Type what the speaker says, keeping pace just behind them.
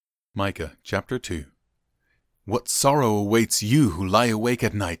Micah chapter 2. What sorrow awaits you who lie awake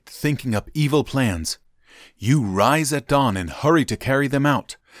at night, thinking up evil plans. You rise at dawn and hurry to carry them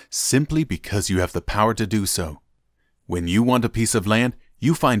out, simply because you have the power to do so. When you want a piece of land,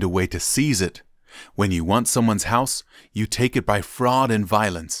 you find a way to seize it. When you want someone's house, you take it by fraud and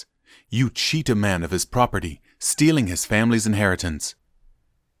violence. You cheat a man of his property, stealing his family's inheritance.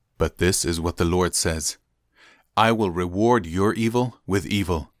 But this is what the Lord says: I will reward your evil with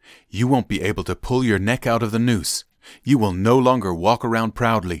evil. You won't be able to pull your neck out of the noose. You will no longer walk around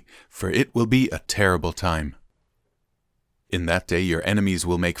proudly, for it will be a terrible time. In that day your enemies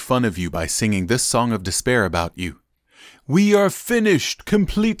will make fun of you by singing this song of despair about you. We are finished,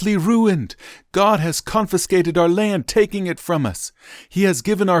 completely ruined. God has confiscated our land, taking it from us. He has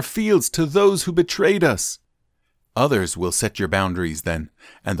given our fields to those who betrayed us. Others will set your boundaries then,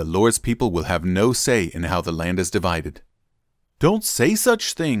 and the Lord's people will have no say in how the land is divided. Don't say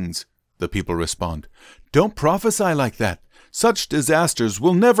such things, the people respond. Don't prophesy like that. Such disasters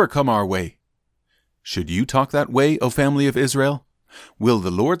will never come our way. Should you talk that way, O family of Israel? Will the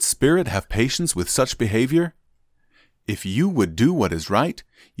Lord's Spirit have patience with such behavior? If you would do what is right,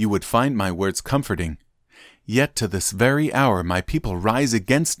 you would find my words comforting. Yet to this very hour my people rise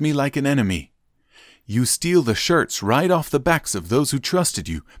against me like an enemy. You steal the shirts right off the backs of those who trusted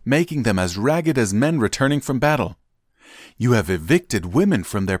you, making them as ragged as men returning from battle. You have evicted women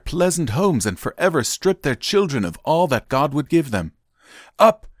from their pleasant homes and forever stripped their children of all that God would give them.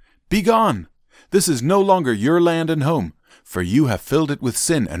 Up! Be gone! This is no longer your land and home, for you have filled it with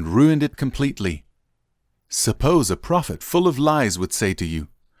sin and ruined it completely. Suppose a prophet full of lies would say to you,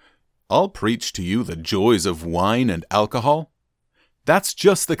 I'll preach to you the joys of wine and alcohol. That's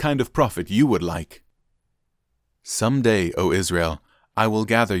just the kind of prophet you would like. Someday, O Israel, I will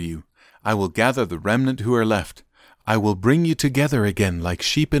gather you. I will gather the remnant who are left. I will bring you together again like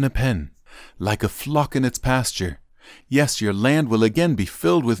sheep in a pen, like a flock in its pasture. Yes, your land will again be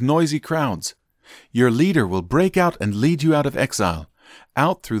filled with noisy crowds. Your leader will break out and lead you out of exile,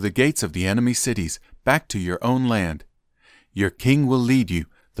 out through the gates of the enemy cities, back to your own land. Your king will lead you.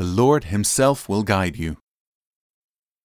 The Lord himself will guide you.